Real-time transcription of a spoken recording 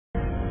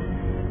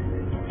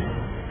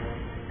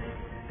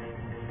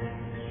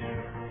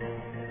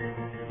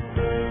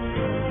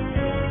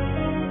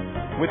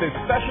With a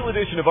special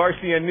edition of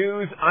RCN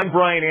News, I'm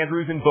Brian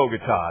Andrews in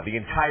Bogota. The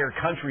entire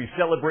country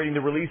celebrating the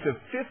release of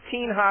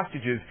 15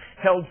 hostages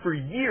held for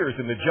years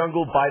in the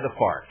jungle by the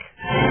FARC.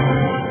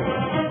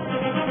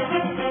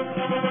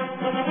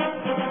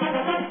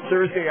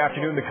 Thursday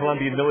afternoon, the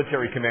Colombian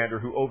military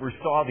commander who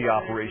oversaw the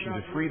operation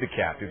to free the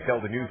captives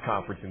held a news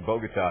conference in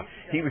Bogota.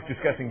 He was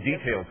discussing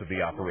details of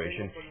the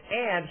operation,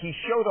 and he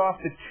showed off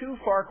the 2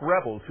 FARC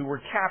rebels who were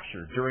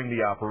captured during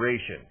the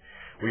operation.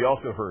 We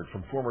also heard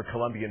from former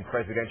Colombian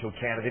presidential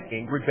candidate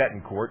Ingrid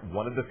Betancourt,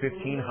 one of the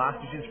 15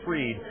 hostages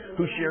freed,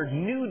 who shared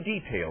new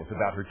details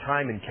about her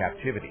time in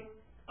captivity.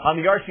 On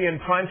the RCN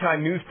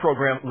primetime news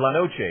program La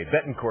Noche,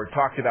 Betancourt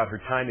talked about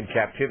her time in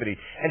captivity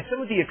and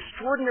some of the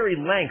extraordinary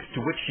lengths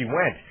to which she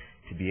went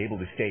to be able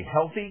to stay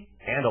healthy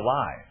and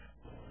alive.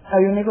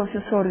 Había un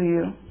negocio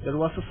sórdido There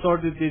was a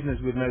sordid business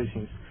with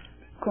medicines.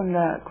 con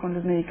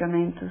los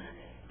medicamentos.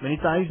 Many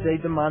times they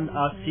demand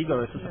us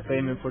cigarettes as a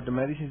payment for the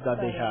medicines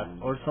that they had,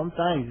 or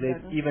sometimes they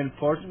even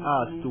force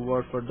us to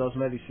work for those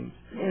medicines.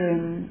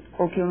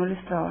 O que uno les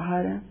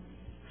trabajara.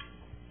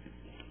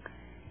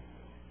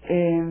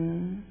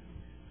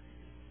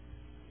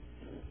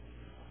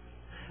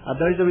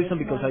 That is the reason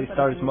because I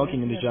started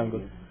smoking in the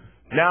jungle.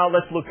 Now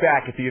let's look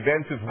back at the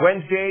events of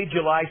Wednesday,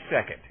 July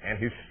 2nd, an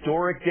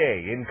historic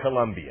day in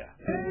Colombia.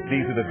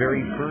 These are the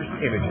very first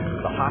images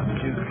of the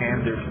hostages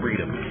and their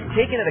freedom,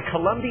 taken at a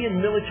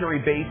Colombian military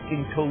base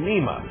in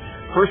Tolima.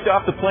 First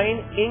off the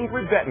plane,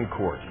 Ingrid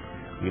Betancourt.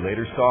 We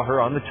later saw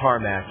her on the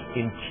tarmac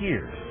in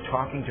tears,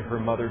 talking to her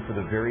mother for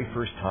the very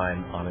first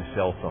time on a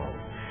cell phone.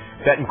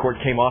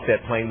 Betancourt came off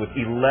that plane with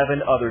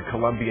 11 other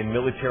Colombian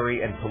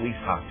military and police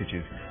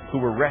hostages who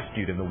were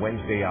rescued in the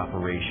Wednesday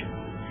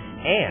operation.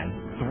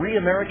 And 3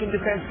 American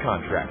defense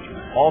contractors,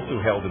 also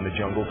held in the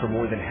jungle for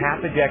more than half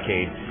a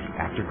decade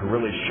after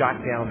guerrillas shot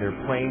down their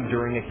plane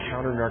during a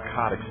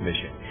counter-narcotics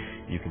mission.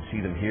 You can see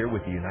them here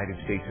with the United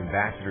States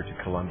Ambassador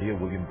to Colombia,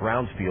 William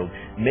Brownsfield,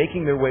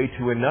 making their way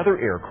to another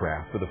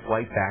aircraft for the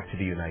flight back to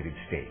the United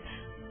States.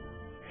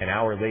 An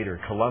hour later,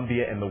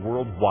 Colombia and the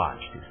world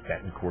watched as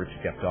Betancourt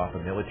stepped off a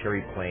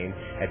military plane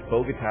at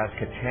Bogota's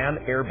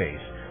Catan Air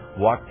Base,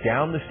 walked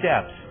down the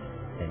steps,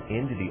 and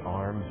into the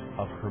arms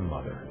of her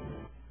mother.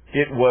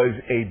 It was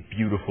a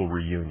beautiful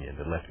reunion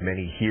that left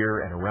many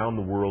here and around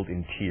the world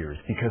in tears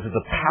because of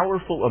the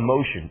powerful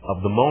emotion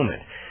of the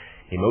moment.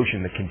 Emotion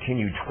that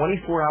continued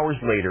 24 hours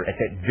later at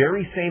that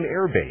very same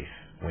airbase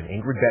when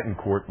Ingrid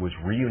Betancourt was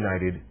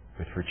reunited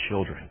with her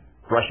children.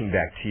 Brushing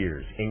back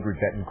tears, Ingrid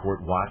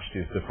Betancourt watched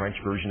as the French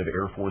version of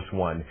Air Force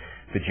One,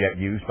 the jet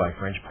used by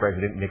French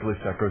President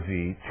Nicolas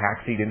Sarkozy,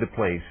 taxied into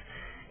place.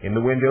 In the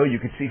window, you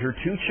could see her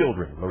 2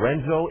 children,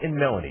 Lorenzo and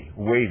Melanie,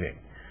 waving.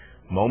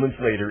 Moments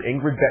later,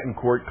 Ingrid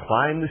Betancourt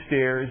climbed the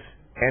stairs,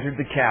 entered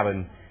the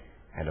cabin,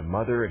 and a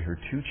mother and her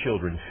 2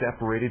 children,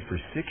 separated for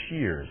 6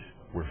 years,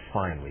 were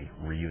finally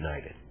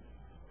reunited.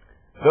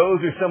 Those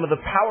are some of the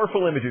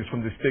powerful images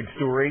from this big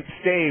story.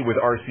 Stay with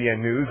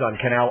RCN News on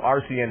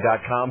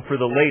canalrcn.com for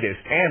the latest,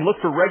 and look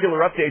for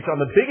regular updates on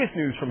the biggest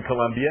news from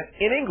Colombia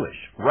in English,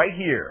 right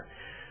here.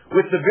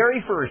 With the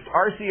very first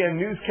RCN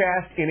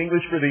newscast in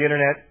English for the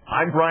Internet,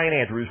 I'm Brian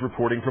Andrews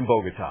reporting from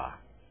Bogota.